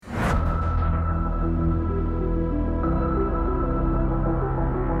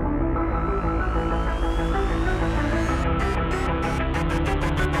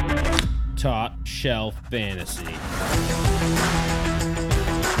Top Shelf Fantasy. All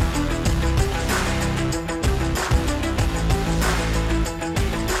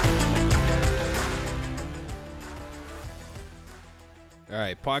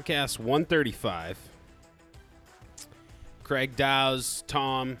right, podcast 135. Craig Dow's,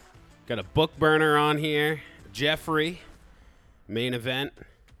 Tom, got a book burner on here. Jeffrey, main event,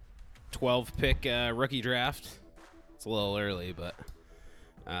 12-pick rookie draft. It's a little early, but...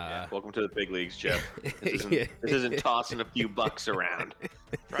 welcome to the big leagues, Jeff. This isn't tossing a few bucks around.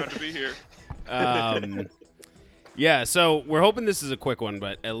 Proud to be here. Yeah, so we're hoping this is a quick one,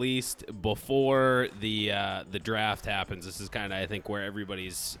 but at least before the draft happens, this is kind of, I think, where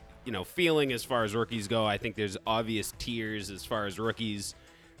everybody's feeling as far as rookies go. I think there's obvious tiers as far as rookies.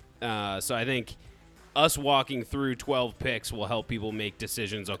 So I think us walking through 12 picks will help people make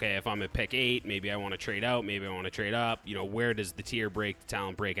decisions. Okay, if I'm at pick 8, maybe I want to trade out, maybe I want to trade up. Where does the tier break, the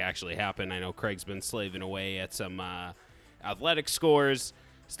talent break actually happen? I know Craig's been slaving away at some athletic scores,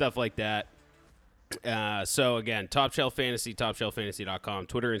 stuff like that. So again, Top Shelf Fantasy, TopShelfFantasy.com,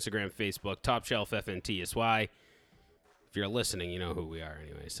 Twitter, Instagram, Facebook, Top Shelf FNTSY. If you're listening, you know who we are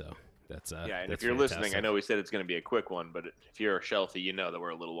anyway. So that's and that's if you're fantastic. listening, I know we said it's going to be a quick one, but if you're a shelfie, you know that we're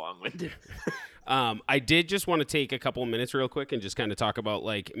a little long-winded. I did just want to take a couple of minutes real quick and just kind of talk about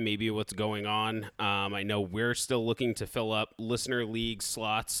maybe what's going on. I know we're still looking to fill up listener league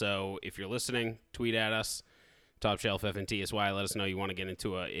slots. So if you're listening, tweet at us, Top Shelf FNTSY. Let us know you want to get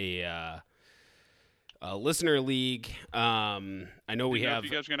into a listener league. I know we have.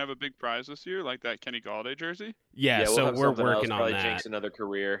 You guys are gonna have a big prize this year, like that Kenny Galladay jersey. Yeah, we'll so we're working on probably that. Jinx another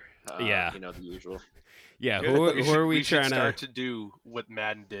career. The usual. Yeah, who are we trying to start to do what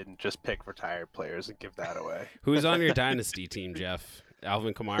Madden did and just pick retired players and give that away? Who's on your dynasty team, Jeff?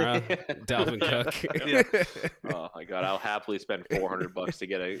 Alvin Kamara, Dalvin Cook. Oh my God, I'll happily spend $400 to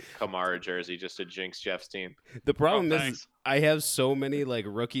get a Kamara jersey just to jinx Jeff's team. The problem is I have so many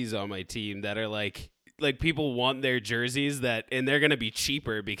rookies on my team that are like people want their jerseys and they're gonna be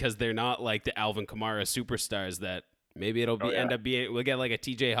cheaper because they're not like the Alvin Kamara superstars that maybe it'll be end up being. We'll get like a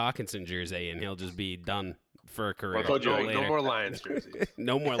TJ Hawkinson jersey and he'll just be done for a career. No more Lions jerseys.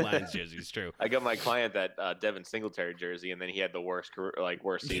 No more Lions jerseys. True. I got my client that Devin Singletary jersey, and then he had the worst career,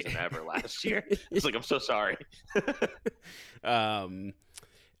 worst season ever last year. It's I'm so sorry.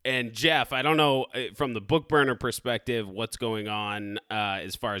 And Jeff, I don't know from the book burner perspective what's going on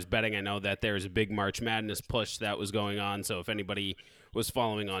as far as betting. I know that there's a big March Madness push that was going on. So if anybody was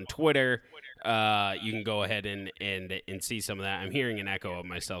following on Twitter, you can go ahead and see some of that. I'm hearing an echo of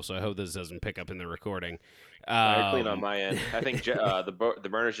myself, so I hope this doesn't pick up in the recording. Clean on my end. I think the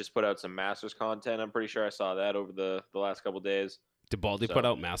Burners just put out some Masters content. I'm pretty sure I saw that over the last couple days. Did Baldy put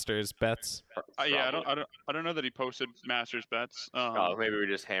out Masters bets? Yeah, I don't know that he posted Masters bets. Maybe we're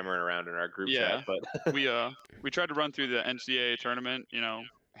just hammering around in our group chat. But we tried to run through the NCAA tournament.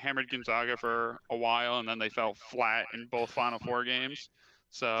 Hammered Gonzaga for a while, and then they fell flat in both Final Four games.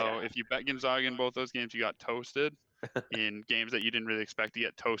 So if you bet Gonzaga in both those games, you got toasted in games that you didn't really expect to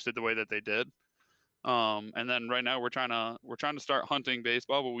get toasted the way that they did. And then right now we're trying to start hunting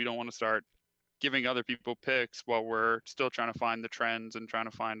baseball, but we don't want to start giving other people picks while we're still trying to find the trends and trying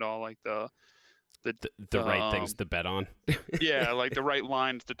to find all the right things to bet on. Yeah, the right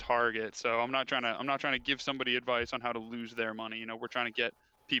lines to target. So I'm not trying to give somebody advice on how to lose their money. We're trying to get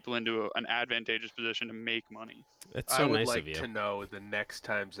people into an advantageous position to make money. It's so nice of you. I would like to know the next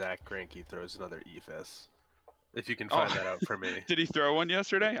time Zach Greinke throws another EFS. If you can find that out for me. Did he throw one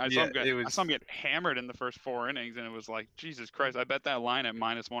yesterday? I saw him get hammered in the first 4 innings, and it was like, Jesus Christ, I bet that line at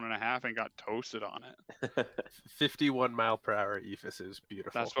 -1.5 and got toasted on it. 51 mile per hour EFS is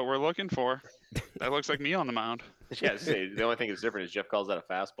beautiful. That's what we're looking for. That looks like me on the mound. Yeah, the only thing that's different is Jeff calls that a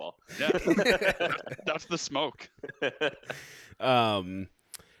fastball. Yeah, that's the smoke. All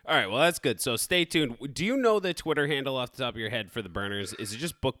right, well, that's good. So stay tuned. Do you know the Twitter handle off the top of your head for the burners? Is it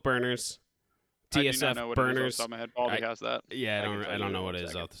just book burners? TSF I do not know what burners. it is off the top of my head. Baldy has that. Yeah, I don't know what it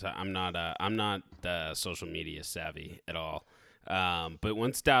is off the top. I'm not social media savvy at all. But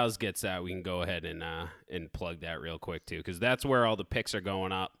once Styles gets that, we can go ahead and plug that real quick too, because that's where all the picks are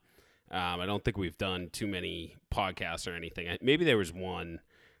going up. I don't think we've done too many podcasts or anything. Maybe there was one.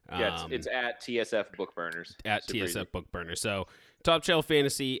 Yeah, it's at TSF Book Burners. At Super TSF easy. Book Burners. So Top Shelf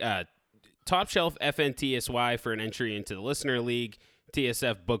Fantasy, Top Shelf FNTSY for an entry into the Listener League.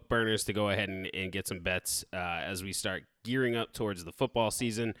 TSF Book Burners to go ahead and get some bets as we start gearing up towards the football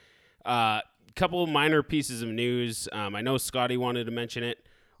season. Couple minor pieces of news. I know Scotty wanted to mention it.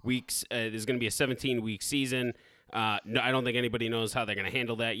 There's going to be a 17-week season. No, I don't think anybody knows how they're going to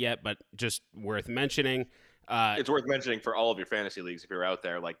handle that yet, but just worth mentioning. It's worth mentioning for all of your fantasy leagues if you're out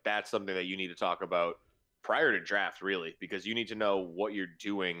there, like that's something that you need to talk about prior to draft, really, because you need to know what you're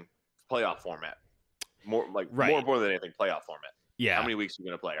doing playoff format. More important than anything, playoff format. Yeah. How many weeks are you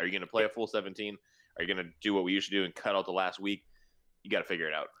going to play? Are you going to play a full 17? Are you going to do what we usually do and cut out the last week? You got to figure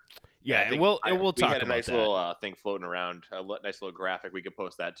it out. Yeah, and we'll talk about that. We had a nice little thing floating around, a nice little graphic. We could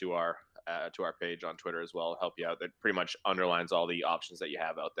post that to our page on Twitter as well. Help you out. That pretty much underlines all the options that you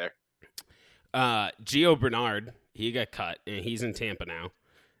have out there. Gio Bernard, he got cut, and he's in Tampa now.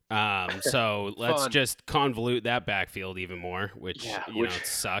 So let's just convolute that backfield even more, which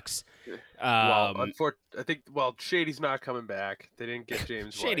sucks. I think Shady's not coming back. They didn't get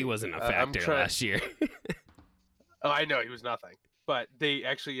James Shady White. Wasn't a factor last year. Oh, I know he was nothing. But they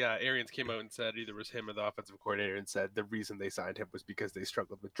actually, Arians came out and said, either it was him or the offensive coordinator, and said the reason they signed him was because they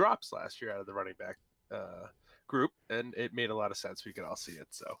struggled with drops last year out of the running back group, and it made a lot of sense. We could all see it.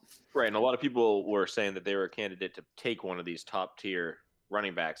 So right, and a lot of people were saying that they were a candidate to take one of these top tier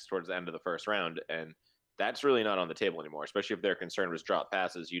running backs towards the end of the first round, and that's really not on the table anymore. Especially if they're concerned with drop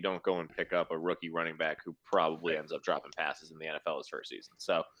passes, you don't go and pick up a rookie running back who probably ends up dropping passes in the NFL his first season.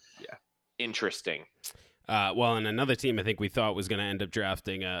 So yeah, interesting. And another team I think we thought was going to end up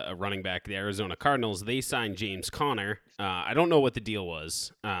drafting a running back, the Arizona Cardinals, they signed James Conner. I don't know what the deal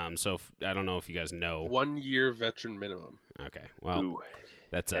was, so I don't know if you guys know. 1 year veteran minimum. Okay, well,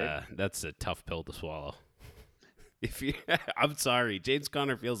 that's a tough pill to swallow. I'm sorry, James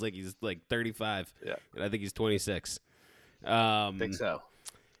Conner feels like he's like 35. Yeah, and I think he's 26. I think so.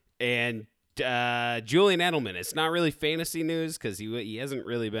 And Julian Edelman, it's not really fantasy news because he hasn't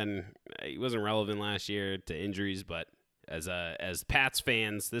really been, he wasn't relevant last year to injuries, but as Pats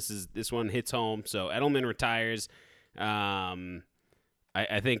fans, this one hits home. So Edelman retires.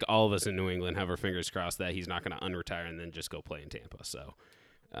 I think all of us in New England have our fingers crossed that he's not going to unretire and then just go play in Tampa. So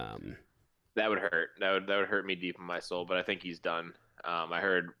that would hurt. That would hurt me deep in my soul. But I think he's done. I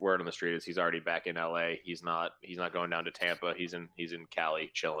heard word on the street is he's already back in LA. He's not going down to Tampa. He's in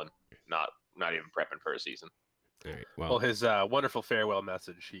Cali chilling, not even prepping for a season. All right. Well, his wonderful farewell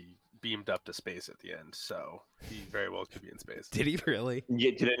message, he beamed up to space at the end, so he very well could be in space. Did he really?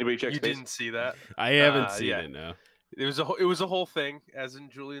 Yeah, did anybody check space? You didn't see that? I haven't seen it, no. It was a whole thing, as in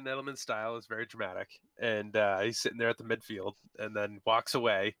Julian Edelman style. It's very dramatic, and he's sitting there at the midfield, and then walks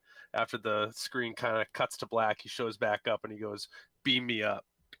away after the screen kind of cuts to black. He shows back up, and he goes, "Beam me up."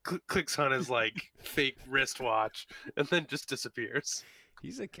 Clicks on his fake wristwatch, and then just disappears.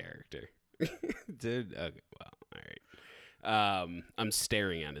 He's a character, dude. Okay, well, all right. I'm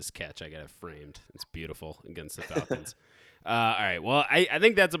staring at his catch. I got it framed. It's beautiful against the Falcons. All right. Well, I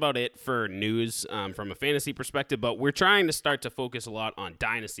think that's about it for news from a fantasy perspective, but we're trying to start to focus a lot on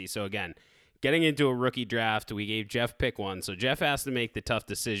dynasty. So again, getting into a rookie draft, we gave Jeff pick one. So Jeff has to make the tough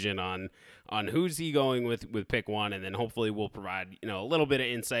decision on who's he going with pick one, and then hopefully we'll provide a little bit of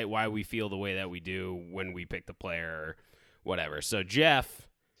insight why we feel the way that we do when we pick the player or whatever. So Jeff,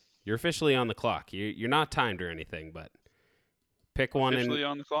 you're officially on the clock. You're not timed or anything, but pick one. Officially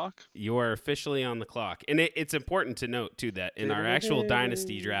on the clock? You are officially on the clock. And it's important to note, too, that in our actual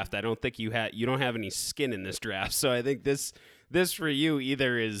dynasty draft, I don't think you don't have any skin in this draft. So I think this for you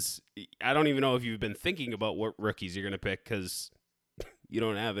either is, I don't even know if you've been thinking about what rookies you're going to pick because you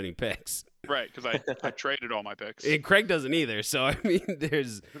don't have any picks. Right, because I traded all my picks. And Craig doesn't either. So, I mean,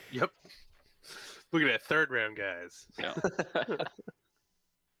 there's... Yep. Look at that, third round guys. Yeah.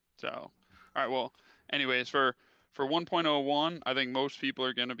 So, all right, well, anyways, for 1.01, I think most people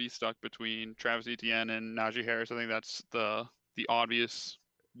are going to be stuck between Travis Etienne and Najee Harris. I think that's the obvious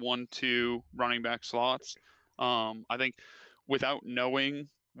 1-2 running back slots. I think without knowing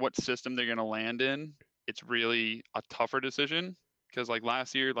what system they're going to land in, it's really a tougher decision because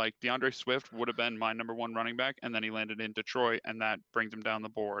last year, DeAndre Swift would have been my number one running back, and then he landed in Detroit, and that brings him down the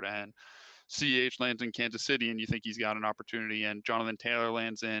board. And CH lands in Kansas City, and you think he's got an opportunity, and Jonathan Taylor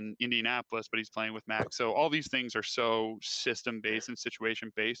lands in Indianapolis, but he's playing with Max. So all these things are so system-based and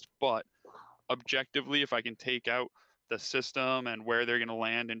situation-based, but objectively, if I can take out the system and where they're going to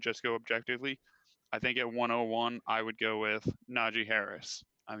land and just go objectively, I think at 101, I would go with Najee Harris.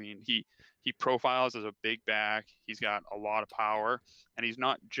 I mean, he profiles as a big back. He's got a lot of power, and he's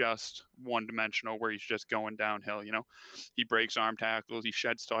not just one-dimensional where he's just going downhill. He breaks arm tackles. He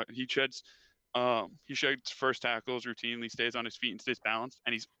sheds first tackles routinely, stays on his feet and stays balanced.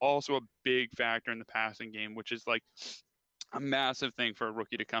 And he's also a big factor in the passing game, which is a massive thing for a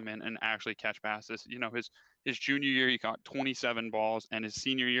rookie to come in and actually catch passes. His junior year, he caught 27 balls, and his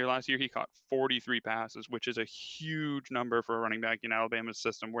senior year last year, he caught 43 passes, which is a huge number for a running back in Alabama's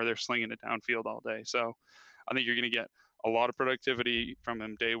system where they're slinging it downfield all day. So I think you're going to get a lot of productivity from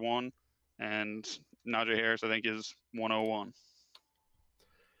him day one. And Najee Harris, I think, is 101.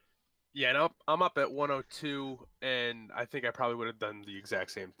 Yeah, and I'm up at 102, and I think I probably would have done the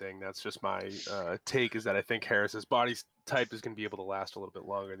exact same thing. That's just my take, is that I think Harris's body type is going to be able to last a little bit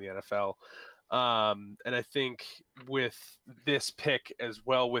longer in the NFL. And I think with this pick as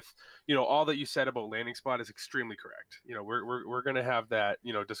well, with all that you said about landing spot is extremely correct. We're going to have that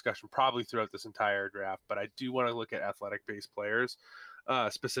discussion probably throughout this entire draft, but I do want to look at athletic based players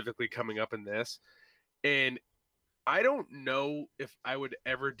specifically coming up in this. And I don't know if I would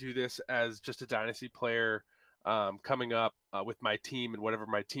ever do this as just a dynasty player coming up with my team and whatever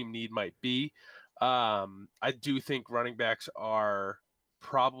my team need might be. I do think running backs are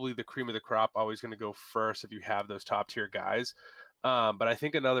probably the cream of the crop, always going to go first if you have those top tier guys. But I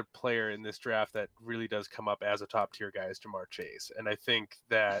think another player in this draft that really does come up as a top tier guy is Ja'Marr Chase. And I think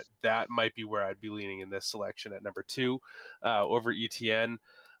that might be where I'd be leaning in this selection at number 2 over ETN.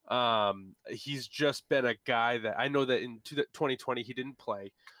 He's just been a guy that I know that in 2020 he didn't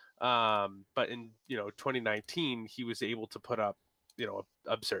play, but in 2019 he was able to put up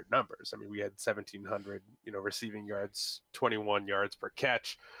absurd numbers. I mean, we had 1,700 receiving yards, 21 yards per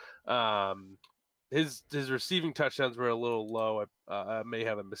catch. His receiving touchdowns were a little low. I may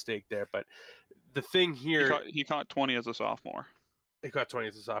have a mistake there, but the thing here, he caught 20 as a sophomore. He caught 20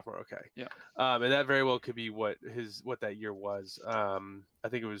 as a sophomore. Okay. Yeah. And that very well could be what that year was. I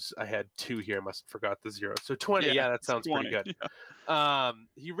think it was. I had 2 here. I must have forgot the 0. So 20. Yeah, that sounds 20. Pretty good. Yeah.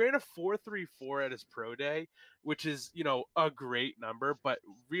 He ran a 4.34 at his pro day, which is a great number. But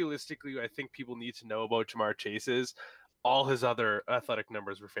realistically, I think people need to know about Ja'Marr Chase's. All his other athletic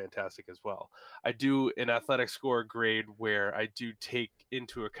numbers were fantastic as well. I do an athletic score grade where I do take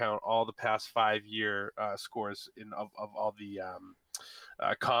into account all the past 5-year scores of all the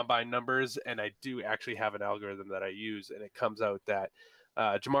combine numbers, and I do actually have an algorithm that I use, and it comes out that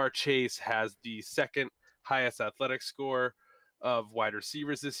Ja'Marr Chase has the second highest athletic score of wide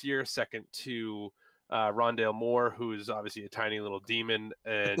receivers this year, second to Rondale Moore, who is obviously a tiny little demon,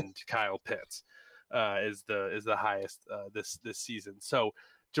 and Kyle Pitts is the highest this season. So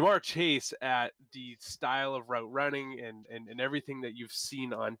Ja'Marr Chase, at the style of route running and everything that you've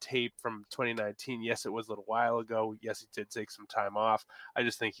seen on tape from 2019, yes, it was a little while ago. Yes, he did take some time off. I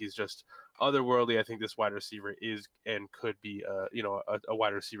just think he's just otherworldly. I think this wide receiver is and could be a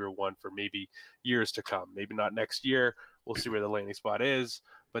wide receiver 1 for maybe years to come. Maybe not next year. We'll see where the landing spot is.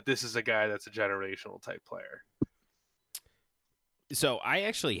 But this is a guy that's a generational type player. So I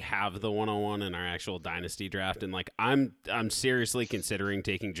actually have the 101 in our actual dynasty draft, and I'm seriously considering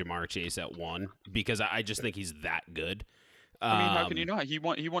taking Ja'Marr Chase at 1 because I just think he's that good. I mean, how can you not? He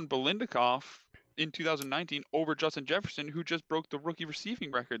won Bilenikoff in 2019 over Justin Jefferson, who just broke the rookie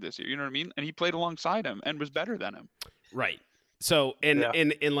receiving record this year. You know what I mean? And he played alongside him and was better than him. Right. So and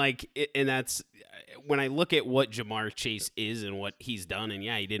that's when I look at what Ja'Marr Chase is and what he's done, and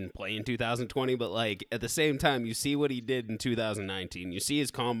yeah, he didn't play in 2020, but at the same time, you see what he did in 2019. You see his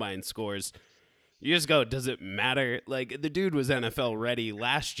combine scores. You just go, does it matter? The dude was NFL ready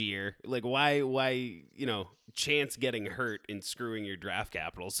last year. Why chance getting hurt and screwing your draft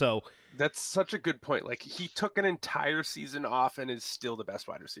capital? So that's such a good point. He took an entire season off and is still the best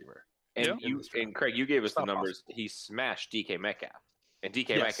wide receiver. And Craig, you gave us the numbers. He smashed DK Metcalf, and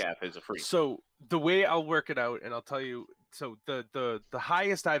DK Metcalf is a freak. So the way I'll work it out, and I'll tell you, so the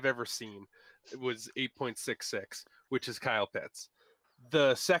highest I've ever seen was 8.66, which is Kyle Pitts.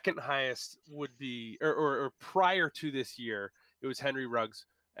 The second highest would be, or prior to this year, it was Henry Ruggs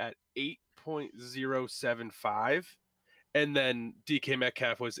at 8.075. And then DK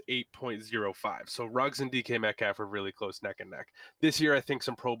Metcalf was 8.05. So Ruggs and DK Metcalf are really close neck and neck. This year, I think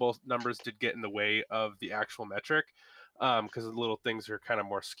some Pro Bowl numbers did get in the way of the actual metric because the little things are kind of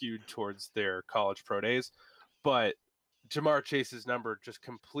more skewed towards their college pro days. But Ja'Marr Chase's number just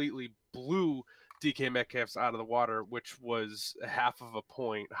completely blew DK Metcalf's out of the water, which was half of a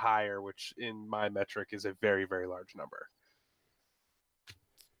point higher, which in my metric is a very, very large number.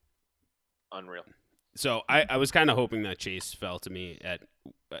 Unreal. So I was kind of hoping that Chase fell to me at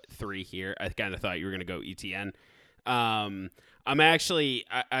 3 here. I kind of thought you were going to go ETN. I'm actually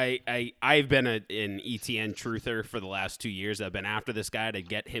I've been an ETN truther for the last 2 years. I've been after this guy to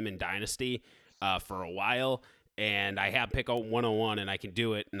get him in Dynasty for a while, and I have pick 101, and I can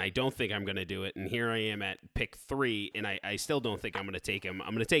do it, and I don't think I'm going to do it. And here I am at pick 3, and I still don't think I'm going to take him.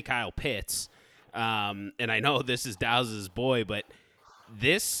 I'm going to take Kyle Pitts, and I know this is Dows's boy, but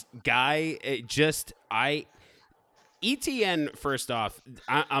this guy, ETN, first off,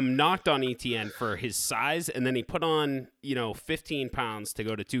 I'm knocked on ETN for his size, and then he put on, 15 pounds to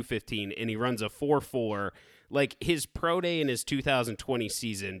go to 215, and he runs a 4.4. Like, his pro day in his 2020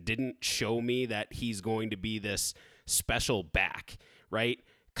 season didn't show me that he's going to be this special back, right?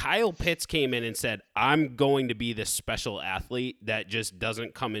 Kyle Pitts came in and said, I'm going to be this special athlete that just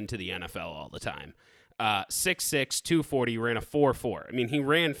doesn't come into the NFL all the time. 6'6", 240, ran a 4.4. I mean, he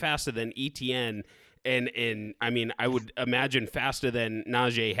ran faster than ETN, and I mean, I would imagine faster than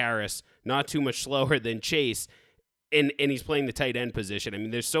Najee Harris, not too much slower than Chase, and he's playing the tight end position. I mean,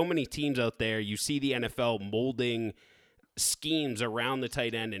 there's so many teams out there. You see the NFL molding schemes around the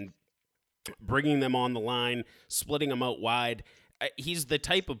tight end and bringing them on the line, splitting them out wide. He's the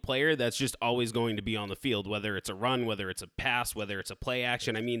type of player that's just always going to be on the field, whether it's a run, whether it's a pass, whether it's a play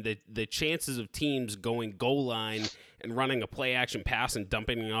action. I mean, the chances of teams going goal line and running a play action pass and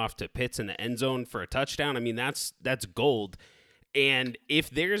dumping it off to Pitts in the end zone for a touchdown, I mean, that's gold. And if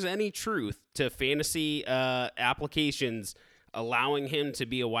there's any truth to fantasy applications allowing him to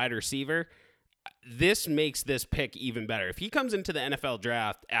be a wide receiver, this makes this pick even better. If he comes into the NFL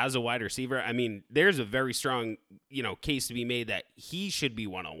draft as a wide receiver, I mean, there's a very strong, case to be made that he should be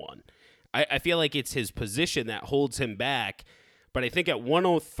 101. I feel like it's his position that holds him back. But I think at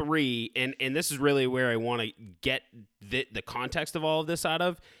 103, and this is really where I want to get the context of all of this out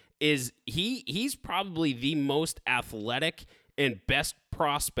of, is he's probably the most athletic and best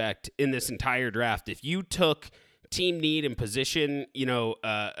prospect in this entire draft. If you took team need and position,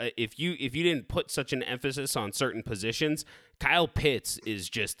 if you didn't put such an emphasis on certain positions, Kyle Pitts is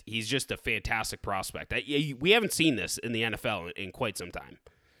he's just a fantastic prospect. We haven't seen this in the NFL in quite some time.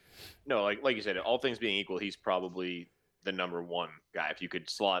 No, like you said, all things being equal, he's probably the number one guy. If you could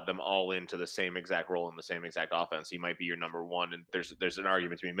slot them all into the same exact role in the same exact offense, he might be your number one. And there's an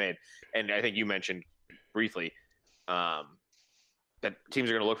argument to be made. And I think you mentioned briefly that teams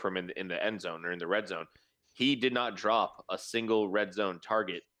are going to look for him in the end zone or in the red zone. He did not drop a single red zone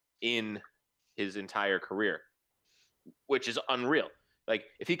target in his entire career, which is unreal. Like,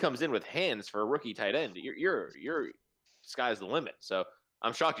 if he comes in with hands for a rookie tight end, you're sky's the limit. So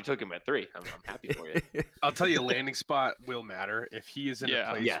I'm shocked you took him at 3. I'm happy for you. I'll tell you, landing spot will matter. If he is in a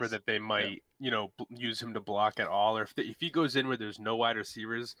place where that they might, use him to block at all, or if he goes in where there's no wide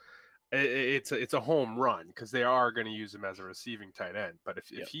receivers, it's a home run because they are going to use him as a receiving tight end. But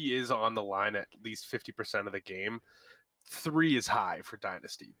if he is on the line at least 50% of the game, 3 is high for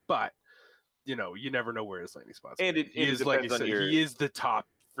dynasty. But you never know where his landing spot's. And he is, like you said, he is the top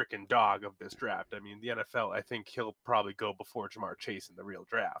freaking dog of this draft. I mean, the NFL, I think he'll probably go before Jamar Chase in the real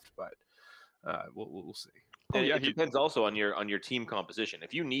draft, but we'll see. And it depends also on your team composition.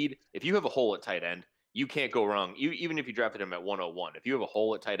 If you have a hole at tight end, you can't go wrong. Even if you drafted him at 101, if you have a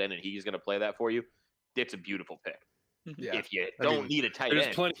hole at tight end and he's going to play that for you, it's a beautiful pick. Yeah. If you don't need a tight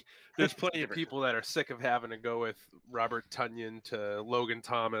end, there's plenty of people that are sick of having to go with Robert Tonyan to Logan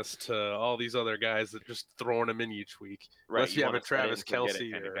Thomas to all these other guys that just throwing him in each week. Right. Unless you have a Travis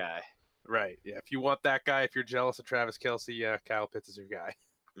Kelce or guy. Right. Yeah. If you want that guy, if you're jealous of Travis Kelce, yeah, Kyle Pitts is your guy.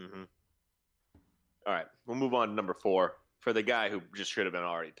 Mm-hmm. All right, we'll move on to number 4 for the guy who just should have been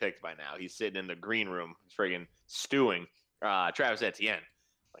already picked by now. He's sitting in the green room, friggin' stewing. Travis Etienne.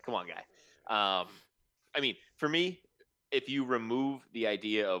 Like, come on, guy. I mean, for me, if you remove the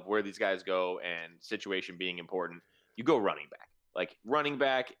idea of where these guys go and situation being important, you go running back. Like, running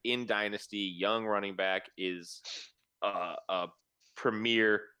back in Dynasty, young running back is a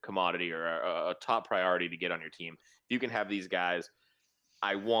premier commodity or a top priority to get on your team. If you can have these guys,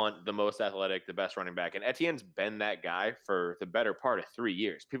 I want the most athletic, the best running back. And Etienne's been that guy for the better part of 3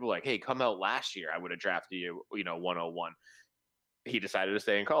 years. People are like, hey, come out last year, I would have drafted you, 101. He decided to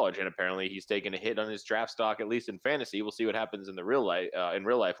stay in college, and apparently he's taken a hit on his draft stock, at least in fantasy. We'll see what happens in real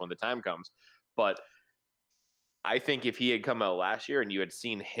life when the time comes. But I think if he had come out last year and you had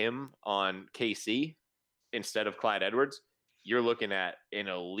seen him on KC instead of Clyde Edwards, you're looking at an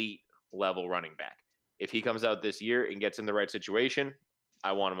elite level running back. If he comes out this year and gets in the right situation,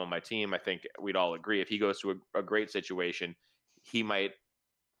 I want him on my team. I think we'd all agree if he goes to a great situation, he might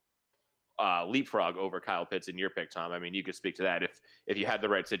leapfrog over Kyle Pitts in your pick, Tom. I mean, you could speak to that. If you had the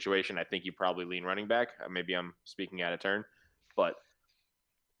right situation, I think you probably lean running back. Maybe I'm speaking out of turn. But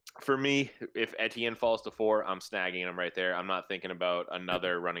for me, if Etienne falls to 4, I'm snagging him right there. I'm not thinking about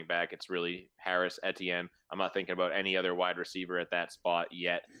another running back. It's really Harris, Etienne. I'm not thinking about any other wide receiver at that spot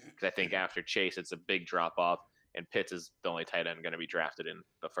yet because I think after Chase, it's a big drop-off. And Pitts is the only tight end going to be drafted in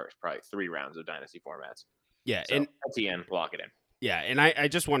the first probably 3 rounds of dynasty formats. Yeah, so and Etienne, lock it in. Yeah, and I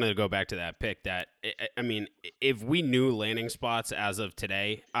just wanted to go back to that pick that, I mean, if we knew landing spots as of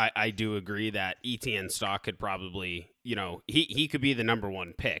today, I do agree that ETN stock could probably, he could be the number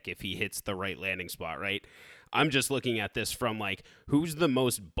one pick if he hits the right landing spot, right? I'm just looking at this from like, who's the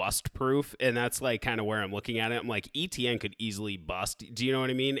most bust proof? And that's like kind of where I'm looking at it. I'm like, ETN could easily bust. Do you know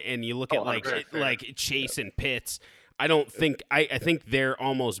what I mean? And you look at like Chase and Pitts. I think they're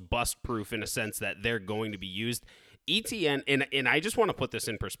almost bust proof in a sense that they're going to be used. ETN, and I just want to put this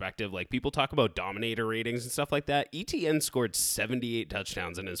in perspective. Like, people talk about dominator ratings and stuff like that. ETN scored 78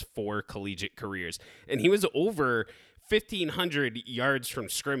 touchdowns in his 4 collegiate careers, and he was over 1,500 yards from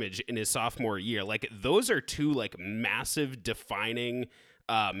scrimmage in his sophomore year. Like, those are 2 like massive defining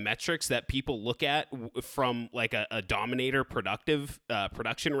metrics that people look at from like a dominator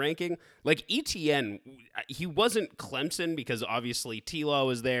production ranking. Like, ETN, he wasn't Clemson because obviously T-Law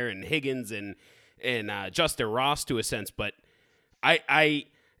was there and Higgins and Justin Ross to a sense, but it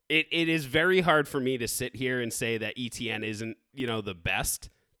is very hard for me to sit here and say that ETN isn't, the best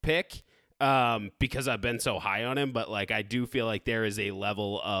pick because I've been so high on him. But like, I do feel like there is a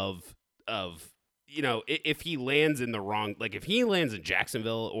level of if he lands in the wrong, like if he lands in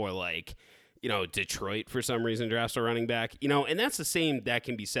Jacksonville or like, Detroit for some reason drafts a running back, and that's the same that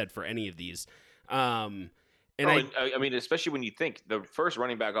can be said for any of these. I mean, especially when you think the first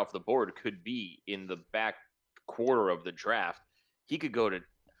running back off the board could be in the back quarter of the draft. He could go to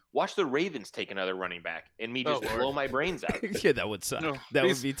watch the Ravens take another running back and me just blow my brains out. Yeah, that would suck. No, that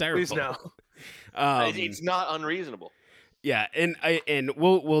would be terrible. Please no. It's not unreasonable. Yeah, and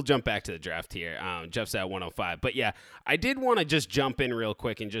we'll jump back to the draft here. Jeff's at 105, but yeah, I did want to just jump in real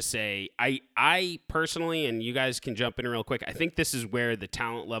quick and just say I personally, and you guys can jump in real quick, I think this is where the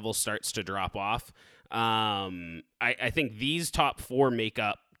talent level starts to drop off. I think these top 4 make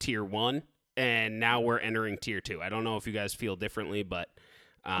up tier 1, and now we're entering tier 2. I don't know if you guys feel differently, but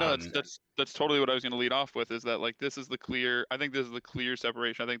no, that's totally what I was going to lead off with. Is that like I think this is the clear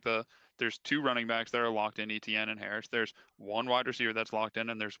separation. I think there's 2 running backs that are locked in, ETN and Harris. There's 1 wide receiver that's locked in,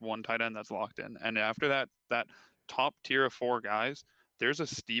 and there's 1 tight end that's locked in. And after that top tier of 4 guys, there's a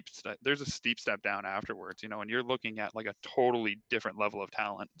steep step down afterwards, and you're looking at like a totally different level of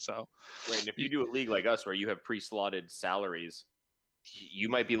talent. So, right. And if you do a league like us where you have pre-slotted salaries, you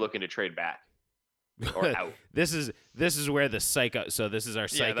might be looking to trade back or out. This is where the psycho. So this is our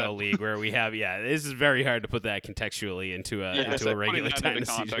psycho league where we have. Yeah, this is very hard to put that contextually into a regular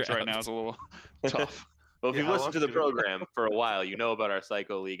dynasty draft. Right now is a little tough. Well, if you listen to the program for a while, you know about our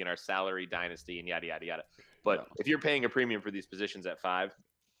psycho league and our salary dynasty and yada yada yada. But if you're paying a premium for these positions at 5,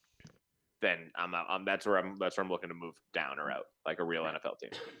 then that's where I'm looking to move down or out like a real NFL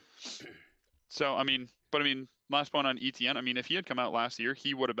team. So I mean, last point on ETN. I mean, if he had come out last year,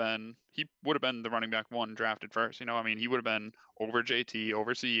 he would have been the running back 1 drafted first. He would have been over JT,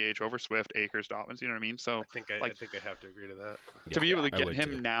 over CEH, over Swift, Akers, Dobbins. You know what I mean? So I think I have to agree to that. To be able to get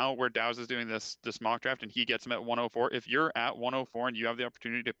him now, where Dow's is doing this mock draft, and he gets him at 104. If you're at 104 and you have the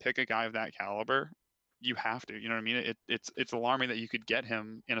opportunity to pick a guy of that caliber, you have to. You know what I mean? It's alarming that you could get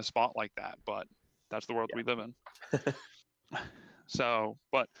him in a spot like that, but that's the world we live in. So,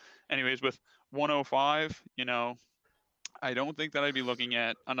 but anyways, with 105, I don't think that I'd be looking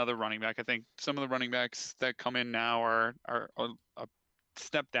at another running back. I think some of the running backs that come in now are a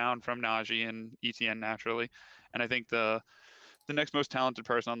step down from Najee and ETN naturally. And I think the next most talented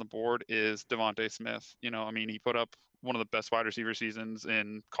person on the board is Devontae Smith. He put up one of the best wide receiver seasons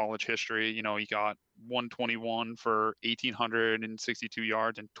in college history. He got 121 for 1,862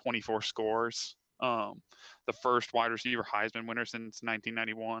 yards and 24 scores. The first wide receiver Heisman winner since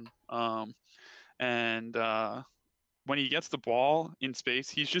 1991. And when he gets the ball in space,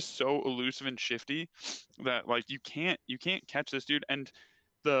 he's just so elusive and shifty that like you can't catch this dude. And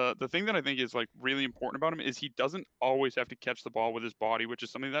the thing that I think is like really important about him is he doesn't always have to catch the ball with his body, which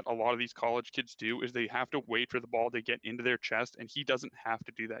is something that a lot of these college kids do, is they have to wait for the ball to get into their chest, and he doesn't have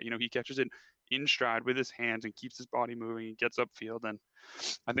to do that. He catches it in stride with his hands and keeps his body moving and gets upfield. And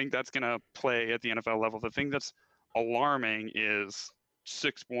I think that's going to play at the NFL level. The thing that's alarming is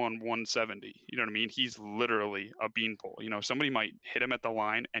 6'1", 170. You know what I mean? He's literally a beanpole. Somebody might hit him at the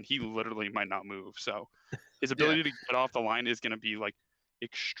line and he literally might not move. So his ability to get off the line is going to be like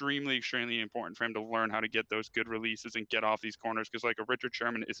extremely, extremely important for him to learn how to get those good releases and get off these corners, because like a Richard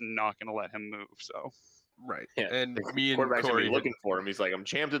Sherman is not going to let him move. So right. Yeah. And me and Corey looking for him. He's like, I'm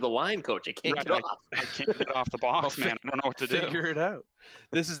jammed to the line, coach. I can't get off. I can't get off the box, man. I don't know what to do. Figure it out.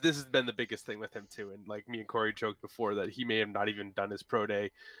 This has been the biggest thing with him too. And like me and Corey joked before that he may have not even done his pro day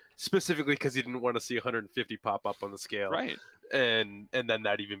specifically because he didn't want to see 150 pop up on the scale. Right. And then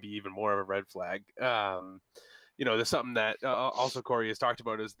that'd even be even more of a red flag. there's something that also Corey has talked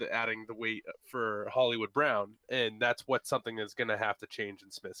about is adding the weight for Hollywood Brown, and that's something that's going to have to change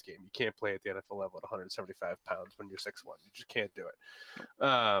in Smith's game. You can't play at the NFL level at 175 pounds when you're 6'1". You just can't do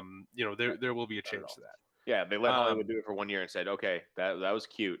it. There will be a change to that. Yeah, they let Hollywood do it for 1 year and said, okay, that was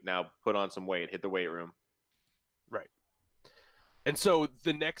cute. Now put on some weight, hit the weight room. Right. And so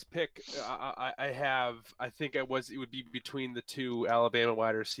the next pick I think it would be between the two Alabama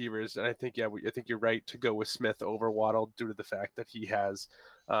wide receivers, and I think you're right to go with Smith over Waddle due to the fact that he has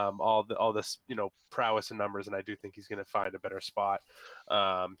all this prowess and numbers, and I do think he's going to find a better spot.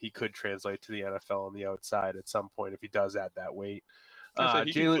 He could translate to the NFL on the outside at some point if he does add that weight.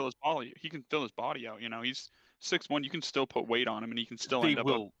 He can fill his body. He can fill his body out. He's 6'1". You can still put weight on him, and he can still end up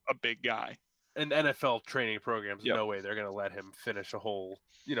a big guy. And NFL training programs, no way they're going to let him finish a whole,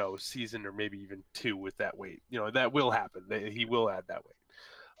 season or maybe even 2 with that weight. That will happen. He will add that weight.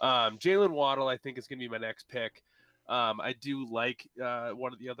 Jalen Waddle, I think, is going to be my next pick. I do like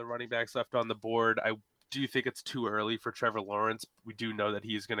one of the other running backs left on the board. I do think it's too early for Trevor Lawrence. We do know that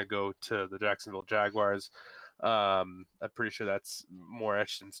he's going to go to the Jacksonville Jaguars. I'm pretty sure that's more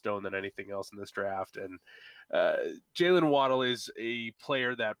etched in stone than anything else in this draft. And Jalen Waddle is a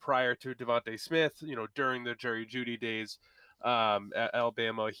player that prior to Devontae Smith, during the Jerry Jeudy days at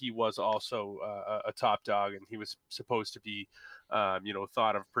Alabama, he was also a top dog, and he was supposed to be,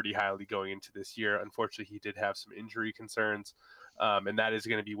 thought of pretty highly going into this year. Unfortunately, he did have some injury concerns, and that is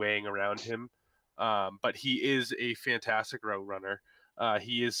going to be weighing around him. But he is a fantastic route runner.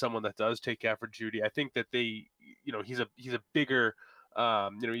 He is someone that does take after Jeudy. I think that he's a bigger,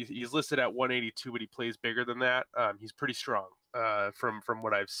 he's listed at 182, but he plays bigger than that. He's pretty strong from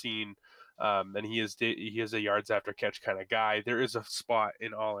what I've seen, and he is a yards after catch kind of guy. There is a spot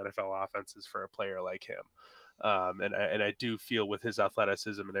in all NFL offenses for a player like him, and I do feel with his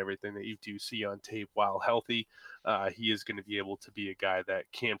athleticism and everything that you do see on tape while healthy, he is going to be able to be a guy that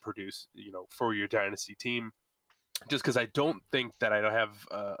can produce, for your dynasty team. Just because I don't think that I have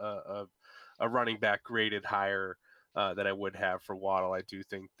a running back graded higher than I would have for Waddle. I do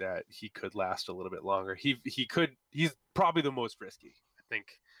think that he could last a little bit longer. He's probably the most risky. I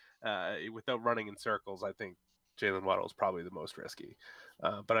think without running in circles, I think Jalen Waddle is probably the most risky.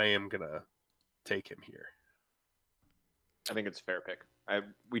 But I am gonna take him here. I think it's a fair pick.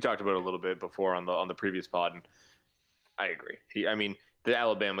 We talked about it a little bit before on the previous pod, and I agree. The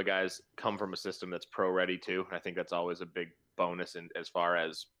Alabama guys come from a system that's pro ready too. I think that's always a big bonus as far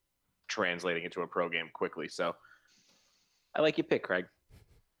as translating into a pro game quickly. So I like your pick, Craig.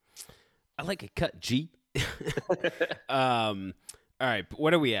 I like a cut, G. All right,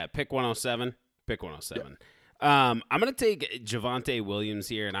 what are we at? Pick 107? Pick 107. Yeah. I'm going to take Javonte Williams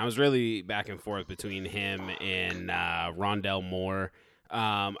here, and I was really back and forth between him and Rondell Moore.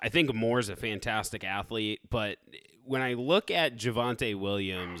 I think Moore's a fantastic athlete, but when I look at Javonte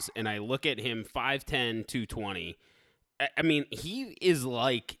Williams and I look at him 5'10", 220, I mean, he is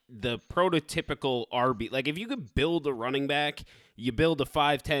like the prototypical RB. Like, if you could build a running back, you build a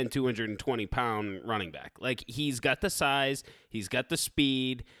 5'10", 220-pound running back. Like, he's got the size, he's got the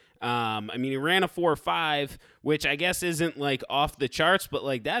speed. He ran a 4.5, which I guess isn't, like, off the charts, but,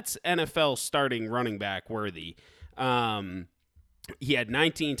 like, that's NFL starting running back worthy. He had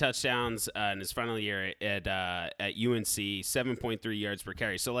 19 touchdowns in his final year at UNC, 7.3 yards per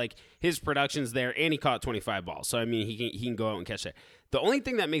carry. So, like, his production's there, and he caught 25 balls. So, I mean, he can go out and catch that. The only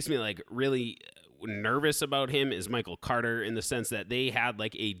thing that makes me, like, really nervous about him is Michael Carter, in the sense that they had,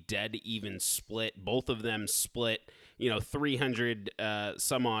 like, a dead even split. Both of them split, 300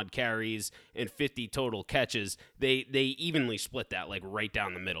 some odd carries and 50 total catches. They evenly split that, like, right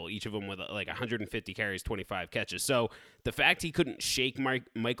down the middle, each of them with like 150 carries, 25 catches. So the fact he couldn't shake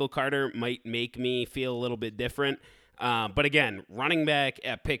Michael Carter might make me feel a little bit different. But again, running back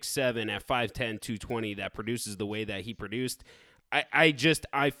at pick 7 at 5'10", 220 that produces the way that he produced,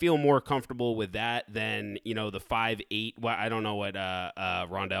 I feel more comfortable with that than, the 5'8". Well, I don't know what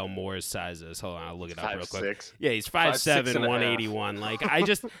Rondell Moore's size is. Hold on, I'll look it up real quick. 5'6". Yeah, he's 5'7", 181. Like, I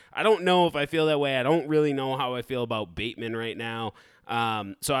don't know if I feel that way. I don't really know how I feel about Bateman right now.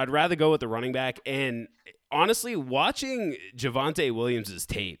 So I'd rather go with the running back. And honestly, watching Javonte Williams'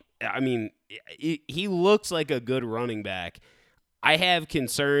 tape, I mean, he looks like a good running back. I have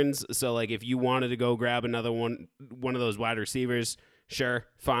concerns, so, like, if you wanted to go grab another one of those wide receivers, sure,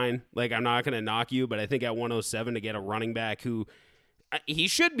 fine. Like, I'm not going to knock you, but I think at 107 to get a running back who he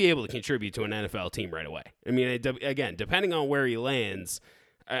should be able to contribute to an NFL team right away. I mean, again, depending on where he lands,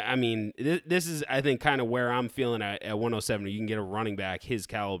 I mean, this is, I think, kind of where I'm feeling at 107. You can get a running back his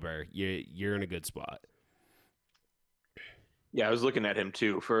caliber, you're in a good spot. Yeah, I was looking at him,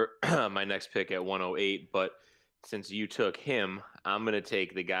 too, for my next pick at 108, but since you took him, I'm going to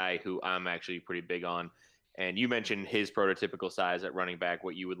take the guy who I'm actually pretty big on. And you mentioned his prototypical size at running back,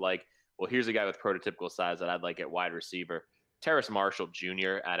 what you would like. Well, here's a guy with prototypical size that I'd like at wide receiver. Terrace Marshall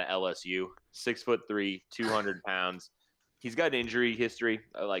Jr. out of LSU, 6'3", 200 pounds. He's got injury history,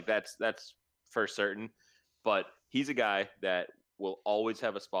 like that's for certain, but he's a guy that will always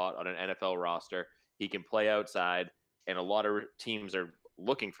have a spot on an NFL roster. He can play outside, and a lot of teams are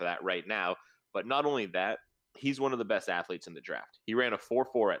looking for that right now. But not only that, he's one of the best athletes in the draft. He ran a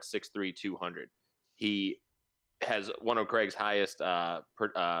 4.4 at 6'3", 200. He has one of Craig's highest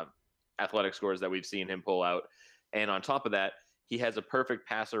athletic scores that we've seen him pull out. And on top of that, he has a perfect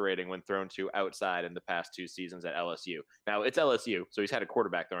passer rating when thrown to outside in the past 2 seasons at LSU. Now, it's LSU, so he's had a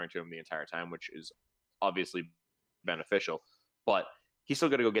quarterback throwing to him the entire time, which is obviously beneficial. But he's still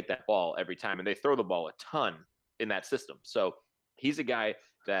going to go get that ball every time, and they throw the ball a ton in that system. So he's a guy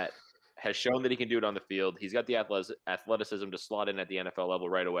that has shown that he can do it on the field. He's got the athleticism to slot in at the NFL level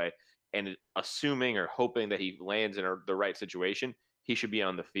right away. And assuming or hoping that he lands in the right situation, he should be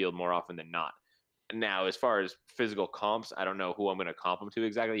on the field more often than not. Now, as far as physical comps, I don't know who I'm going to comp him to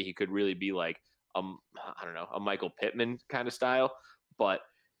exactly. He could really be like, I don't know, a Michael Pittman kind of style. But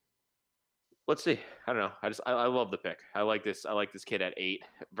let's see. I don't know. I love the pick. I like this kid at 8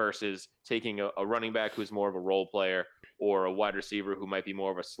 versus taking a running back who's more of a role player or a wide receiver who might be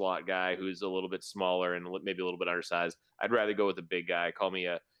more of a slot guy who's a little bit smaller and maybe a little bit undersized. I'd rather go with a big guy. Call me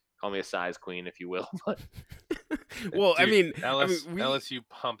a size queen, if you will. But well, Dude, LSU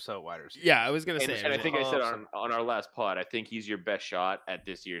pumps out wide receivers. Yeah, I was gonna say. And I think I said on our last pod, I think he's your best shot at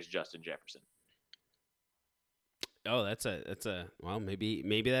this year's Justin Jefferson. Oh, that's a well, maybe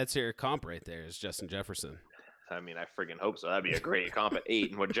that's your comp right there is Justin Jefferson. I mean, I friggin' hope so. That'd be a great comp at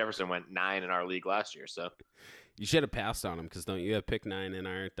 8, and when Jefferson went 9 in our league last year. So you should have passed on him because don't you have pick 9 in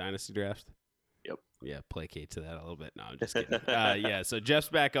our dynasty draft? Yep. Yeah, placate to that a little bit. No, I'm just kidding. Yeah, so Jeff's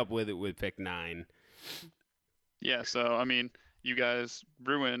back up with pick 9. Yeah, so I mean, you guys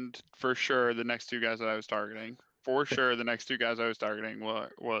ruined for sure the next 2 guys that I was targeting. For sure, the next 2 guys I was targeting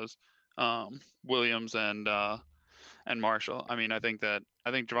was Williams and Marshall. I mean, I think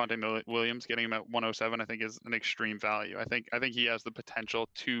Javonte Williams getting him at 107, I think is an extreme value. I think he has the potential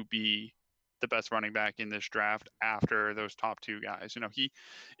to be the best running back in this draft after those top 2 guys. You know,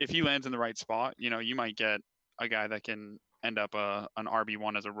 if he lands in the right spot, you know, you might get a guy that can end up an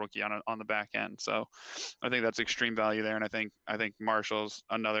RB1 as a rookie on the back end. So I think that's extreme value there, and I think Marshall's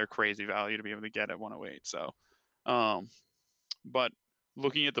another crazy value to be able to get at 108. So, but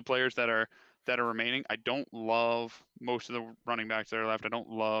looking at the players that are remaining, I don't love most of the running backs that are left. I don't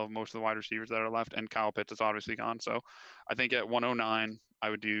love most of the wide receivers that are left, and Kyle Pitts is obviously gone. So I think at 109, I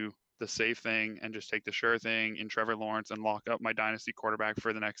would do the safe thing and just take the sure thing in Trevor Lawrence and lock up my dynasty quarterback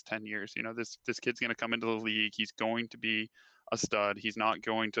for the next 10 years. You know, this kid's going to come into the league. He's going to be a stud. He's not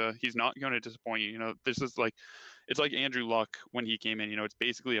going to disappoint you. You know, this is like, it's like Andrew Luck when he came in. You know, it's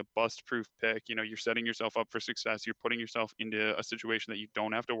basically a bust-proof pick. You know, you're setting yourself up for success. You're putting yourself into a situation that you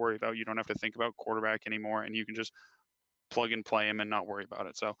don't have to worry about. You don't have to think about quarterback anymore, and you can just plug and play him and not worry about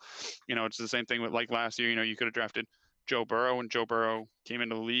it. So, you know, it's the same thing with like last year. You know, you could have drafted Joe Burrow, and Joe Burrow came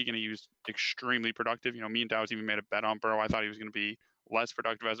into the league and he was extremely productive. You know, me and Dow's even made a bet on Burrow. I thought he was going to be less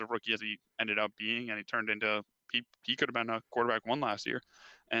productive as a rookie as he ended up being, and he turned into he could have been a quarterback 1 last year,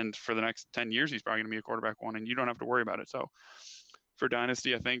 and for the next 10 years he's probably going to be a quarterback 1, and you don't have to worry about it. So for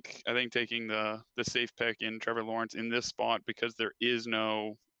dynasty, I think taking the safe pick in Trevor Lawrence in this spot, because there is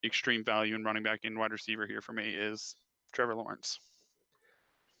no extreme value in running back and wide receiver here for me, is Trevor Lawrence.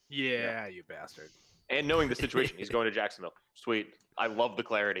 Yeah, you bastard. And knowing the situation, he's going to Jacksonville. Sweet. I love the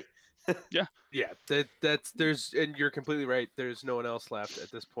clarity. Yeah. There's, and you're completely right. There's no one else left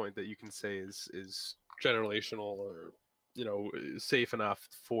at this point that you can say is generational or, you know, safe enough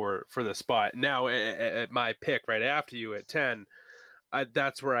for the spot. Now at my pick right after you at 10,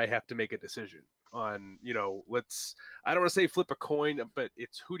 that's where I have to make a decision on, you know, I don't want to say flip a coin, but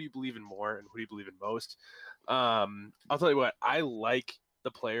it's who do you believe in more and who do you believe in most. I'll tell you what, I like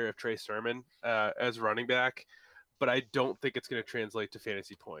the player of Trey Sermon as running back, but I don't think it's going to translate to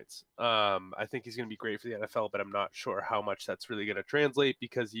fantasy points. I think he's going to be great for the NFL, but I'm not sure how much that's really going to translate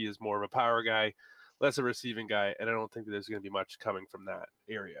because he is more of a power guy, less a receiving guy, and I don't think that there's going to be much coming from that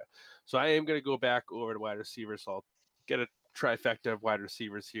area. So I am going to go back over to wide receivers. So I'll get a trifecta of wide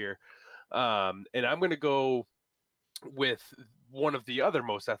receivers here. And I'm going to go with one of the other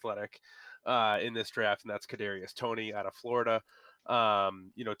most athletic in this draft, and that's Kadarius Toney out of Florida.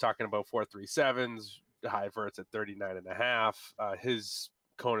 You know, talking about 4.37s, high verts at 39.5. His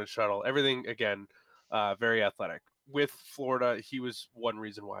cone and shuttle, everything again, very athletic. With Florida, he was one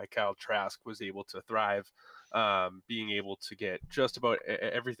reason why Kyle Trask was able to thrive being able to get just about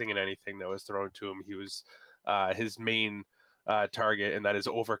everything and anything that was thrown to him. He was his main target, and that is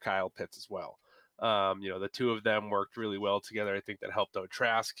over Kyle Pitts as well. The two of them worked really well together. I think that helped out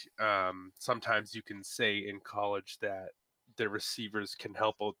Trask. Sometimes you can say in college that the receivers can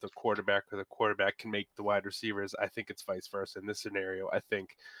help out the quarterback or the quarterback can make the wide receivers. I think it's vice versa in this scenario. I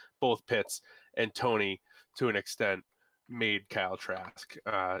think both Pitts and Tony, to an extent, made Kyle Trask.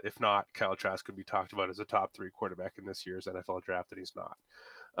 If not, Kyle Trask could be talked about as a top 3 quarterback in this year's NFL draft, and he's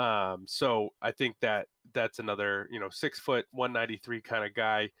not. So I think that's another, 6 foot, 193 kind of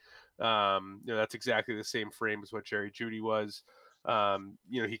guy. That's exactly the same frame as what Jerry Jeudy was.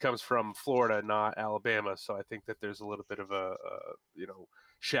 He comes from Florida, not Alabama. So I think that there's a little bit of a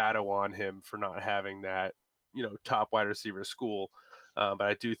shadow on him for not having that, top wide receiver school. But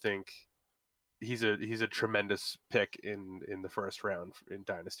I do think he's a tremendous pick in the first round in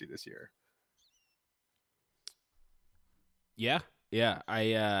Dynasty this year. Yeah.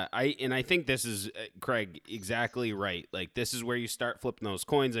 I think this is Craig exactly right. Like, this is where you start flipping those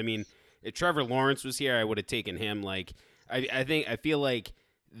coins. I mean, if Trevor Lawrence was here, I would have taken him. Like, I feel like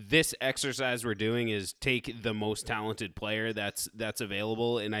this exercise we're doing is take the most talented player that's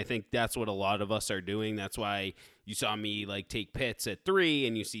available, and I think that's what a lot of us are doing. That's why you saw me like take Pitts at 3,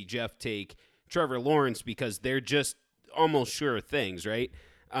 and you see Jeff take Trevor Lawrence, because they're just almost sure things, right?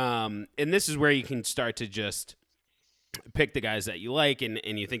 And this is where you can start to just pick the guys that you like and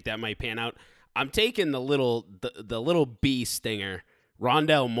you think that might pan out. I'm taking the little bee stinger,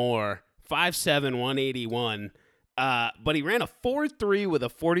 Rondell Moore, 5'7", 181. But he ran a 4.3 with a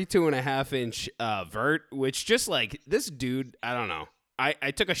 42.5-inch vert, which just like this dude, I don't know.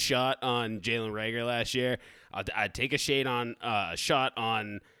 I took a shot on Jalen Reagor last year. I'd take a shot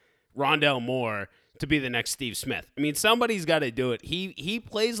on Rondell Moore to be the next Steve Smith. I mean, somebody's got to do it. He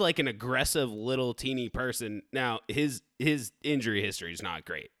plays like an aggressive little teeny person. Now, his injury history is not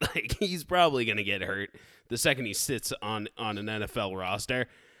great. Like, he's probably going to get hurt the second he sits on an NFL roster.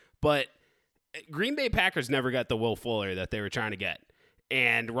 But Green Bay Packers never got the Will Fuller that they were trying to get.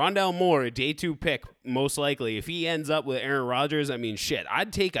 And Rondell Moore, a day 2 pick, most likely, if he ends up with Aaron Rodgers, I mean, shit,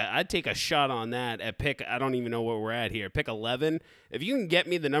 I'd take a shot on that at pick. I don't even know where we're at here. Pick 11. If you can get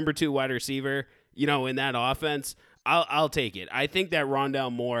me the number 2 wide receiver, in that offense, I'll take it. I think that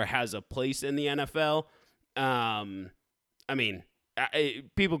Rondell Moore has a place in the NFL. I mean,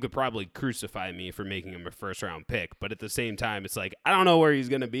 people could probably crucify me for making him a first-round pick, but at the same time, it's like, I don't know where he's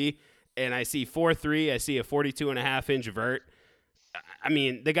going to be. And I see 4.3. I see a 42.5-inch vert. I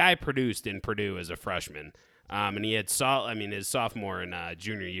mean, the guy produced in Purdue as a freshman, and he had his sophomore and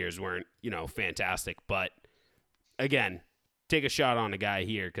junior years weren't fantastic. But again, take a shot on a guy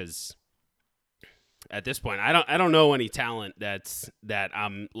here, because at this point, I don't know any talent that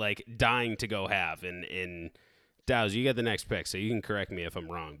I'm like dying to go have. And Dow's, you get the next pick, so you can correct me if I'm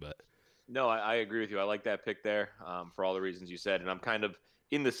wrong. But no, I agree with you. I like that pick there for all the reasons you said, and I'm kind of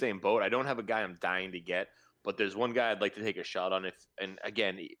in the same boat. I don't have a guy I'm dying to get, but there's one guy I'd like to take a shot on. And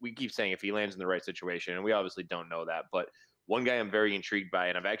again, we keep saying if he lands in the right situation, and we obviously don't know that, but one guy I'm very intrigued by,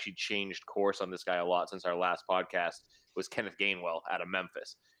 and I've actually changed course on this guy a lot since our last podcast, was Kenneth Gainwell out of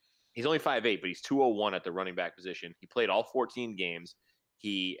Memphis. He's only 5'8", but he's 201 at the running back position. He played all 14 games.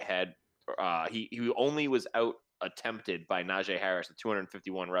 He had he only was out attempted by Najee Harris at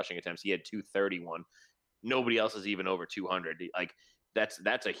 251 rushing attempts. He had 231. Nobody else is even over 200. Like,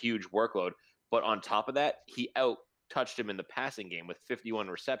 that's a huge workload. But on top of that, he out-touched him in the passing game with 51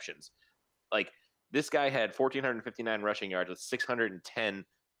 receptions. Like, this guy had 1,459 rushing yards with 610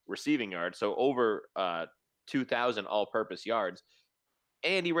 receiving yards, so over 2,000 all-purpose yards.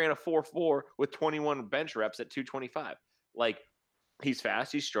 And he ran a 4.4 with 21 bench reps at 225. Like, he's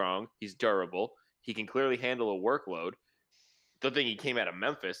fast, he's strong, he's durable, he can clearly handle a workload. The thing, he came out of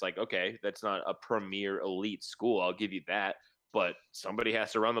Memphis, like, okay, that's not a premier elite school, I'll give you that. But somebody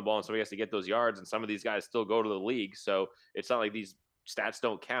has to run the ball and somebody has to get those yards, and some of these guys still go to the league. So it's not like these stats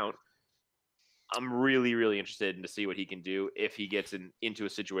don't count. I'm really, really interested to see what he can do if he gets into a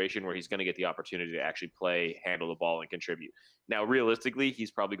situation where he's going to get the opportunity to actually play, handle the ball, and contribute. Now, realistically,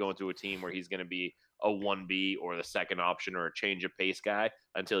 he's probably going to a team where he's going to be a 1B or the second option or a change of pace guy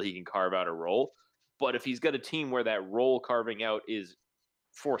until he can carve out a role. But if he's got a team where that role carving out is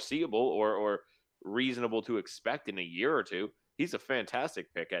foreseeable or reasonable to expect in a year or two, he's a fantastic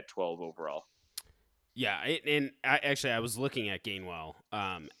pick at 12 overall. Yeah, I was looking at Gainwell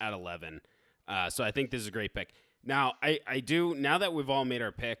at 11. So I think this is a great pick. Now, I do, now that we've all made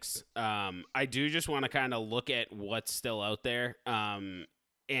our picks, I do just want to kind of look at what's still out there. And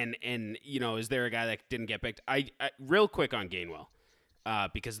is there a guy that didn't get picked? I real quick on Gainwell,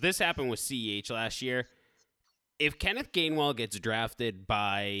 because this happened with CEH last year. if Kenneth Gainwell gets drafted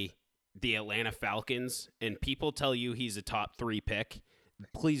by the Atlanta Falcons and people tell you he's a top 3 pick,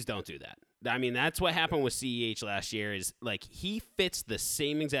 please don't do that. I mean, that's what happened with CEH last year is like he fits the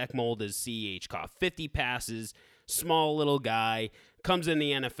same exact mold as CEH. Caught 50 passes, small little guy, comes in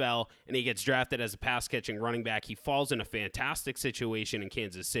the NFL, and he gets drafted as a pass-catching running back. He falls in a fantastic situation in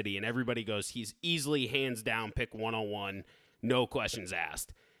Kansas City, and everybody goes, he's easily hands down pick 101, no questions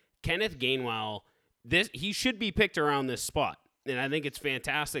asked. Kenneth Gainwell, he should be picked around this spot, and I think it's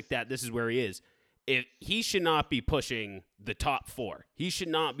fantastic that this is where he is. If he should not be pushing the top 4. He should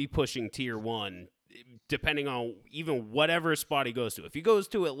not be pushing tier 1, depending on even whatever spot he goes to. If he goes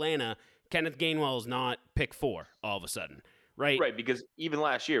to Atlanta, Kenneth Gainwell is not pick 4 all of a sudden, right? Right, because even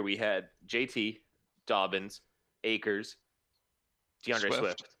last year we had JT, Dobbins, Akers, DeAndre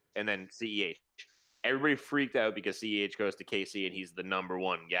Swift, and then CEH. Everybody freaked out because CEH goes to KC and he's the number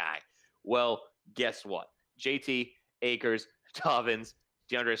 1 guy. Well, guess what? JT, Akers, Dobbins,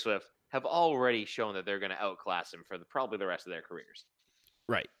 DeAndre Swift have already shown that they're going to outclass him for probably the rest of their careers.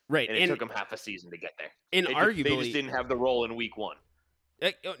 Right. And it took them half a season to get there. And arguably, they just didn't have the role in week 1.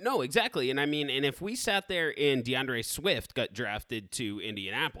 No, exactly. And I mean, and if we sat there and DeAndre Swift got drafted to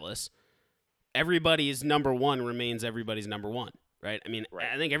Indianapolis, everybody's number 1 remains everybody's number 1, right? I mean, right.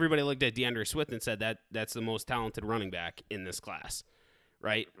 I think everybody looked at DeAndre Swift and said that's the most talented running back in this class,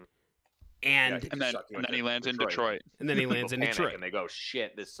 right? Mm-hmm. And then he lands in Detroit. And then he lands in Detroit. And they go,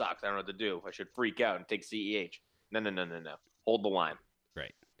 shit, this sucks. I don't know what to do. I should freak out and take CEH. No. Hold the line.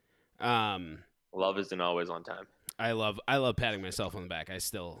 Right. Love isn't always on time. I love patting myself on the back. I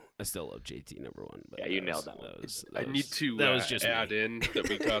still love JT number 1. But yeah, you nailed that. I need to add in that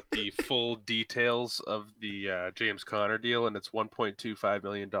we got the full details of the James Conner deal, and it's $1.25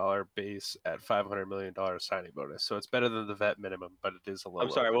 million base at $500 million signing bonus. So it's better than the vet minimum, but it is a low. I'm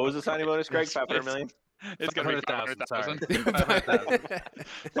sorry, what was the signing bonus, Greg? 500 million? It's going to be 500,000.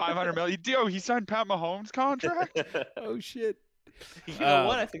 500 million. Yo, he signed Pat Mahomes' contract? Oh, shit. You know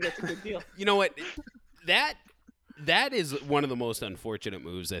what? I think that's a good deal. You know what? That is one of the most unfortunate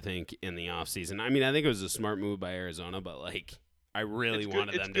moves, I think, in the offseason. I mean, I think it was a smart move by Arizona, but, like, I really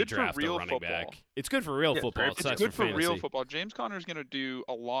wanted them to draft a running back. It's good for real football. It's good for real football. James Conner is going to do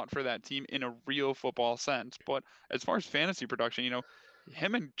a lot for that team in a real football sense. But as far as fantasy production,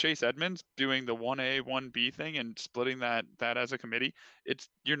 him and Chase Edmonds doing the 1A, 1B thing and splitting that as a committee,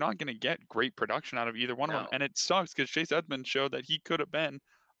 you're not going to get great production out of either one of them. And it sucks because Chase Edmonds showed that he could have been,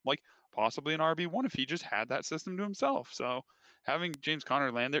 like, possibly an RB1 if he just had that system to himself. So having James Conner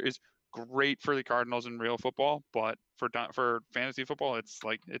land there is great for the Cardinals in real football, but for fantasy football, it's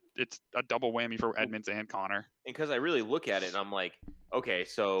like it's a double whammy for Edmonds and Conner. And because I really look at it and I'm like, okay,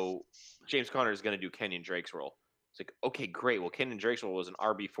 so James Conner is going to do Kenyon Drake's role. It's like, okay, great. Well, Kenyon Drake's role was an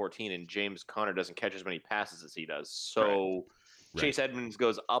RB14, and James Conner doesn't catch as many passes as he does. So Chase Edmonds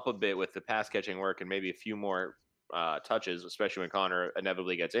goes up a bit with the pass catching work and maybe a few more touches, especially when Conner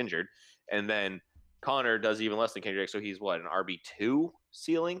inevitably gets injured. And then Conner does even less than Kenyon Drake, so he's an RB2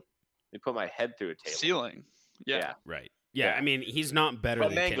 ceiling? Let me put my head through a table. Ceiling. Yeah. Right. Yeah, I mean, he's not better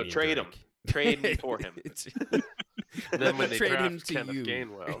than Kenyon trade Drake. Him. Trade me for him. And then when they trade draft him to Kenneth you.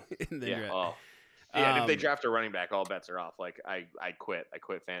 Gainwell. And if they draft a running back, all bets are off. Like, I quit. I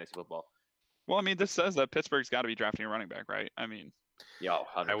quit fantasy football. Well, I mean, this says that Pittsburgh's got to be drafting a running back, right? I mean,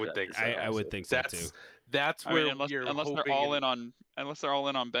 I would think so. I would think so too. That's where unless they're all in on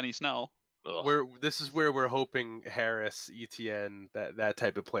Benny Snell. This is where we're hoping Harris, ETN, that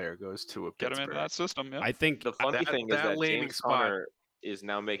type of player goes to a Pittsburgh. Get him into that system. Yeah. I think the funny thing is that James Conner is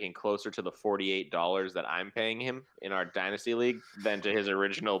now making closer to the $48 that I'm paying him in our dynasty league than to his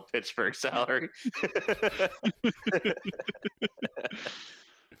original Pittsburgh salary.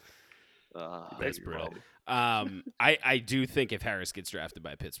 That's brutal. I do think if Harris gets drafted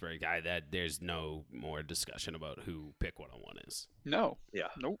by Pittsburgh, that there's no more discussion about who pick 101 is. No. Yeah.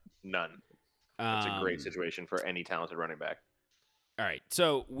 Nope. None. It's a great situation for any talented running back. All right.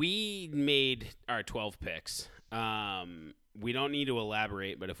 So we made our 12 picks. We don't need to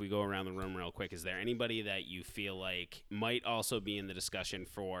elaborate, but if we go around the room real quick, is there anybody that you feel like might also be in the discussion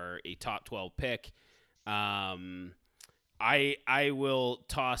for a top 12 pick? I will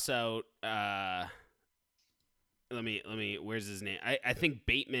toss out let me where's his name? I think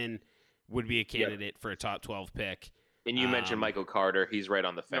Bateman would be a candidate for a top 12 pick. And you mentioned Michael Carter. He's right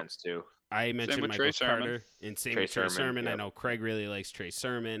on the fence too. I mentioned Michael Carter and same with Trey Sermon. Yep. I know Craig really likes Trey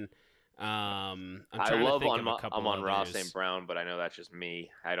Sermon. I'm on Ross St. Brown, but I know that's just me.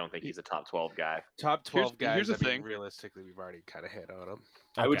 I don't think he's a top 12 guy. Top 12 guys. Here's the thing. Realistically, we've already kind of hit on him.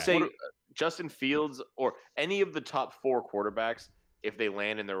 I would say Justin Fields or any of the top 4 quarterbacks, if they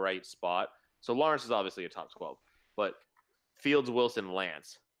land in the right spot. So Lawrence is obviously a top 12. but Fields, Wilson,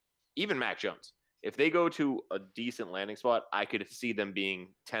 Lance, even Mac Jones, if they go to a decent landing spot, I could see them being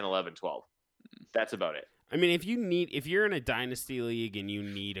 10, 11, 12. That's about it. I mean, if you're in a dynasty league and you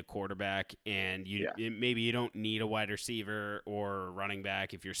need a quarterback and maybe you don't need a wide receiver or a running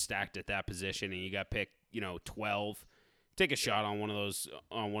back, if you're stacked at that position and you got picked, 12, take a shot on one of those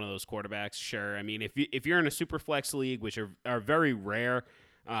quarterbacks. Sure. I mean, if you're in a super flex league, which are very rare,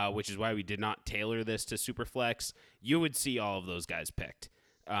 which is why we did not tailor this to super flex, you would see all of those guys picked.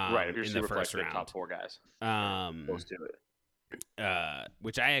 Right. If you're in super the first flex, round, top 4 guys. Close to it.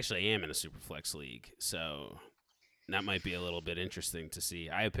 Which I actually am in a super flex league, so that might be a little bit interesting to see.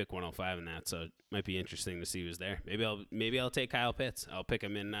 I pick 105 in that, so it might be interesting to see who's there. Maybe I'll take Kyle Pitts. I'll pick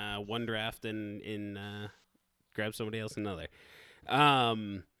him in one draft and grab somebody else another.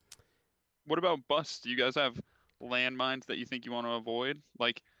 What about busts? Do you guys have landmines that you think you want to avoid?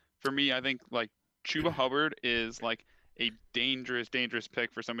 Like for me, I think like Chuba Hubbard is like a dangerous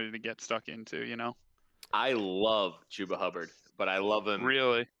pick for somebody to get stuck into. I love Chuba Hubbard, but I love him.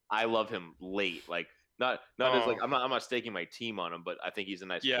 Really? I love him late. Like not as like I'm not staking my team on him, but I think he's a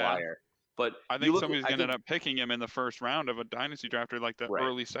nice flyer. But I think somebody's going to end up picking him in the first round of a dynasty draft or like the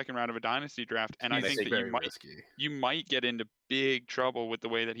early second round of a dynasty draft. And I think that you might get into big trouble with the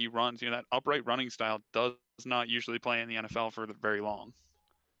way that he runs. That upright running style does not usually play in the NFL for very long.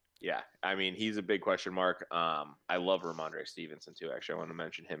 Yeah, I mean, he's a big question mark. I love Ramondre Stevenson too. Actually, I want to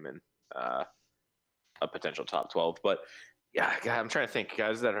mention him in a potential top 12. But yeah, God, I'm trying to think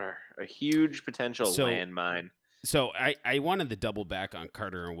guys that are a huge potential landmine. So I wanted to double back on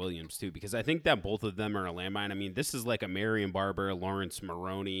Carter and Williams too, because I think that both of them are a landmine. I mean, this is like a Marion Barber, Lawrence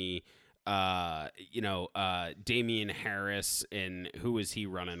Maroney, Damian Harris, and who is he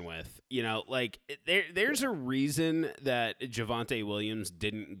running with? Like there's a reason that Javonte Williams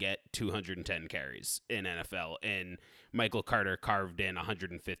didn't get 210 carries in NFL and Michael Carter carved in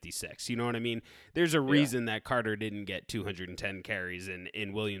 156. You know what I mean? There's a reason that Carter didn't get 210 carries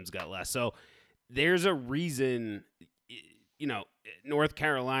and Williams got less. So there's a reason, North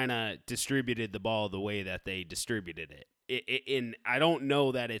Carolina distributed the ball the way that they distributed it. And I don't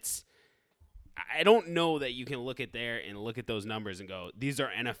know that you can look at there and look at those numbers and go, these are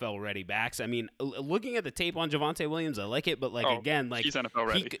NFL ready backs. I mean, looking at the tape on Javonte Williams, I like it, but he's NFL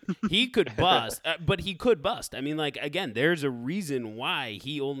ready. he could bust, but he could bust. I mean, again, there's a reason why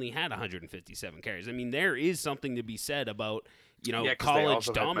he only had 157 carries. I mean, there is something to be said about, college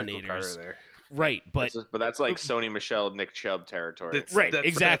dominators. Right, but that's like Sony Michel, Nick Chubb territory.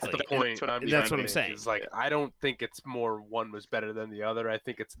 Exactly. That's the point. That's what I'm saying. It's like I don't think it's more one was better than the other. I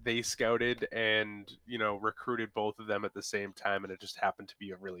think it's they scouted and recruited both of them at the same time, and it just happened to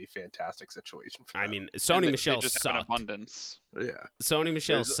be a really fantastic situation for them. I mean, Sony Michel just sucked. Have an abundance. Yeah, Sony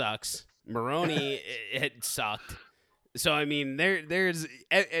Michel sucks. Maroney it sucked. So I mean, there's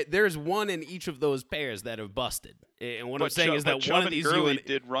one in each of those pairs that have busted. And what I'm saying is that Chubb one of these Gurley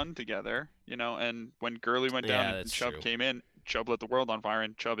did run together, and when Gurley went down and Chubb came in, Chubb lit the world on fire,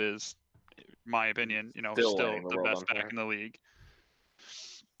 and Chubb is, in my opinion, still the best back in the league.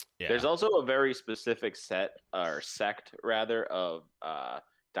 Yeah. There's also a very specific sect of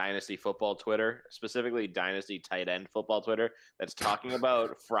Dynasty football Twitter, specifically Dynasty tight end football Twitter, that's talking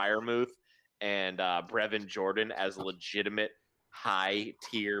about Freiermuth and Brevin Jordan as legitimate high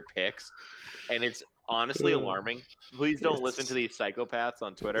tier picks, and it's honestly alarming. Please don't listen to these psychopaths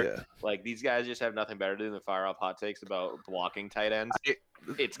on Twitter. Yeah. Like these guys just have nothing better to do than fire off hot takes about blocking tight ends.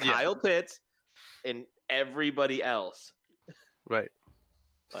 It's Kyle Pitts and everybody else. Right.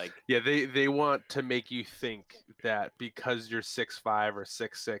 They want to make you think that because you're 6'5" or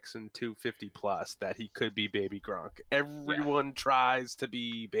 6'6" and 250 plus that he could be Baby Gronk. Everyone tries to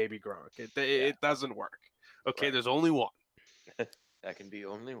be Baby Gronk. It doesn't work. Okay, There's only one. That can be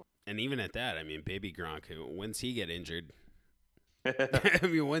only one. And even at that, I mean, Baby Gronk, when's he get injured? I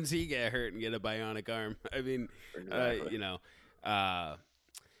mean, when's he get hurt and get a bionic arm? I mean,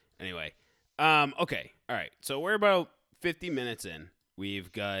 anyway. Okay. All right. So we're about 50 minutes in.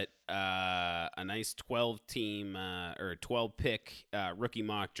 We've got a nice 12-team or 12-pick rookie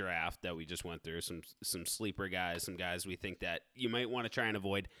mock draft that we just went through. Some sleeper guys, some guys we think that you might want to try and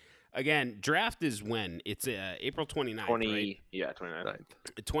avoid. Again, draft is when? It's April 29th, right? Yeah, 29th.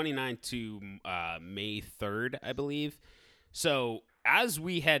 29th to May 3rd, I believe. So as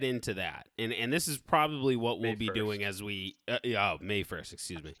we head into that, and this is probably what we'll be doing as we May 1st,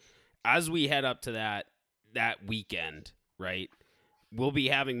 excuse me. As we head up to that weekend, right? We'll be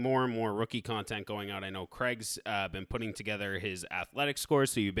having more and more rookie content going out. I know Craig's been putting together his athletic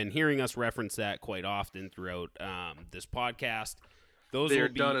scores, so you've been hearing us reference that quite often throughout this podcast. They're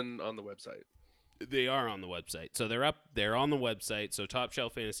done on the website. They are on the website. So they're up. They're on the website. So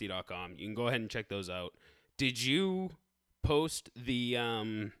topshelffantasy.com. You can go ahead and check those out. Did you post the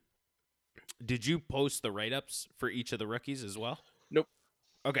write-ups for each of the rookies as well? Nope.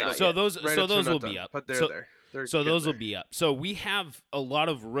 Okay, Not so yet. those Write-ups are will not be done, up. but they're so, there. They're so good those will there. be up. So we have a lot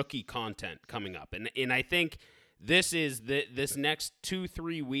of rookie content coming up, and I think this next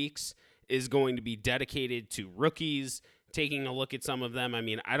 2-3 weeks is going to be dedicated to rookies. Taking a look at some of them. I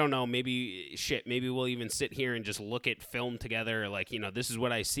mean, I don't know. Maybe we'll even sit here and just look at film together. Like, this is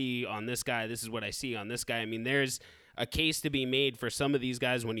what I see on this guy. This is what I see on this guy. I mean, there's a case to be made for some of these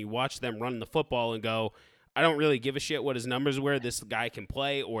guys when you watch them run the football and go, I don't really give a shit what his numbers were. This guy can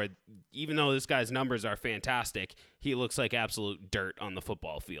play, or even though this guy's numbers are fantastic, he looks like absolute dirt on the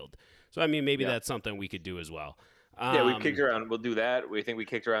football field. So, I mean, maybe that's something we could do as well. Yeah, we kicked around. We'll do that. We think we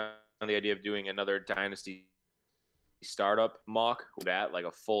kicked around the idea of doing another dynasty startup mock, that like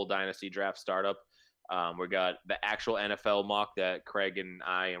a full dynasty draft startup. We got the actual NFL mock that Craig and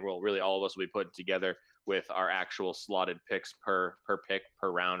I, and really all of us will be putting together with our actual slotted picks per pick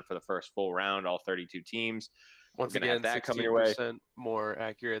per round for the first full round, all 32 teams. Once We're gonna again, have that coming your way. 16% more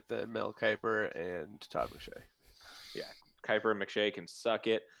accurate than Mel Kiper and Todd McShay. Yeah, Kiper and McShay can suck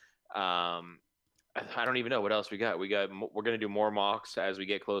it. I don't even know what else we got. We're gonna do more mocks as we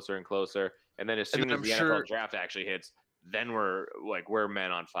get closer and closer, and then as soon as the NFL draft actually hits, then we're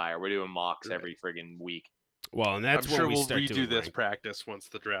men on fire. We're doing mocks every friggin' week. Well, and that's I'm sure when we we'll start redo doing this rank. practice once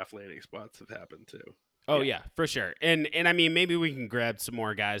the draft landing spots have happened too. Oh yeah, for sure. And I mean, maybe we can grab some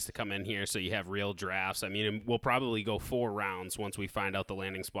more guys to come in here so you have real drafts. I mean, we'll probably go 4 rounds once we find out the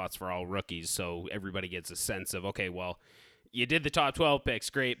landing spots for all rookies, so everybody gets a sense of, okay, well, you did the top 12 picks,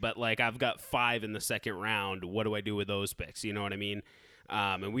 great, but like I've got 5 in the second round. What do I do with those picks? You know what I mean?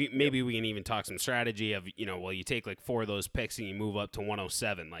 And we can even talk some strategy of, well, you take like 4 of those picks and you move up to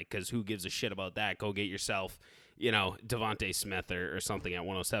 107, like, because who gives a shit about that? Go get yourself, Devontae Smith or something at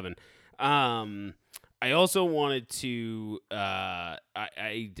 107. I also wanted to.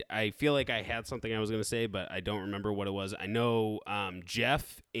 I feel like I had something I was going to say, but I don't remember what it was. I know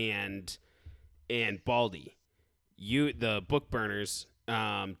Jeff and Baldy, the book burners.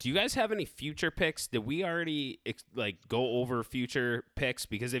 Do you guys have any future picks? Did we already go over future picks?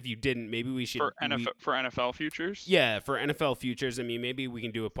 Because if you didn't, maybe we should for NFL futures. Yeah, for NFL futures. I mean, maybe we can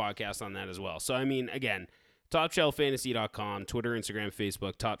do a podcast on that as well. So I mean, again, TopShelfFantasy.com, Twitter, Instagram,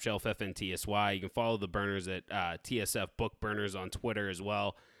 Facebook, TopShelfFNTSY. You can follow the burners at TSF Book Burners on Twitter as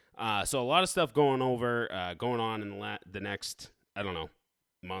well. So a lot of stuff going on in the next, I don't know,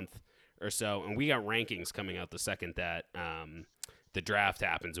 month or so. And we got rankings coming out the second that the draft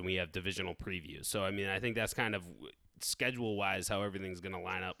happens and we have divisional previews. So, I mean, I think that's kind of schedule-wise how everything's going to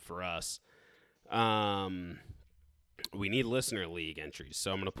line up for us. We need listener league entries,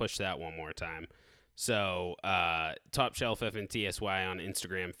 so I'm going to push that one more time. So, Top Shelf FNTSY on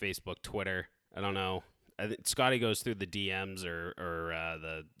Instagram, Facebook, Twitter. I don't know. I think Scotty goes through the DMs or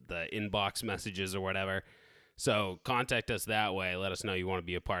the inbox messages or whatever. So contact us that way. Let us know you want to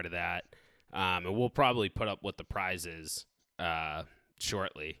be a part of that. And we'll probably put up what the prize is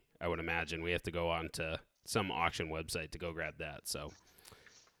shortly, I would imagine. We have to go on to some auction website to go grab that. So,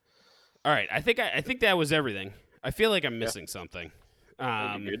 all right. I think that was everything. I feel like I'm missing something.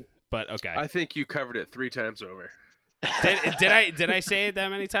 But okay. I think you covered it 3 times over. Did I say it that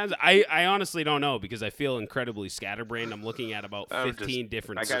many times? I honestly don't know because I feel incredibly scatterbrained. I'm looking at about 15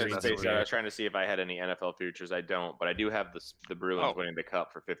 different I got screens it spaced over out. I here. was trying to see if I had any NFL futures. I don't, but I do have the Bruins winning the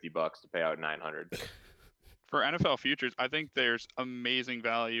Cup for $50 to pay out $900. For NFL futures, I think there's amazing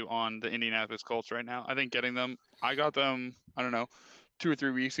value on the Indianapolis Colts right now. I think getting them, I got them, I don't know, 2 or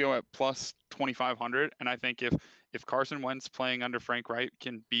 3 weeks ago at plus 2,500, and I think if Carson Wentz playing under Frank Reich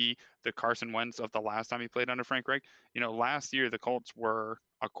can be the Carson Wentz of the last time he played under Frank Reich, last year the Colts were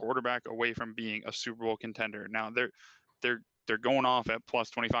a quarterback away from being a Super Bowl contender. Now they're going off at plus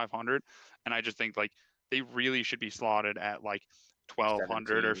 2,500, and I just think like they really should be slotted at like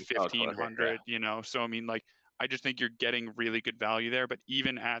 1,200 or 1,500. So I mean, like, I just think you're getting really good value there. But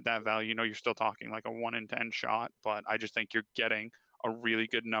even at that value, you're still talking like a 1 in 10 shot. But I just think you're getting a really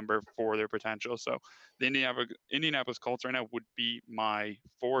good number for their potential. So the Indianapolis Colts right now would be my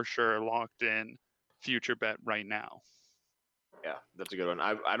for sure locked in future bet right now. Yeah, that's a good one.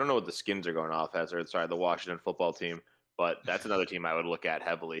 I don't know what the Skins are going off as, or sorry, the Washington football team, but that's another team I would look at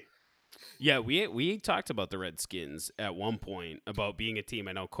heavily. Yeah, we talked about the Redskins at one point about being a team.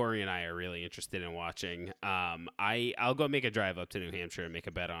 I know Corey and I are really interested in watching. I'll go make a drive up to New Hampshire and make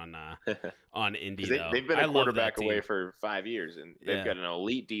a bet on Indy. They've been a quarterback away for 5 years, and they've got an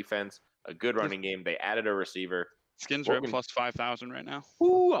elite defense, a good running game. They added a receiver. Skins are at Morgan. plus 5,000 right now.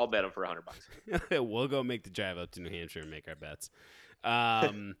 Ooh, I'll bet him for $100. We'll go make the drive up to New Hampshire and make our bets.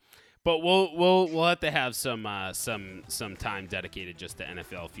 But we'll have to have some time dedicated just to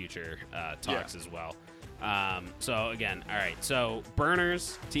NFL future talks as well. So again, all right. So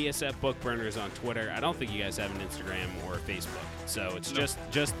Burners, TSF Book Burners on Twitter. I don't think you guys have an Instagram or Facebook, so it's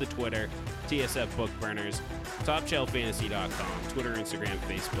just the Twitter, TSF Book Burners. TopShelfFantasy.com, Twitter, Instagram,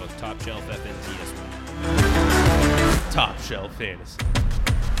 Facebook, Top Shelf FNT as well. Top Shelf Fantasy.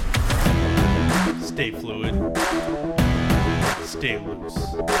 Stay fluid. Stay loose.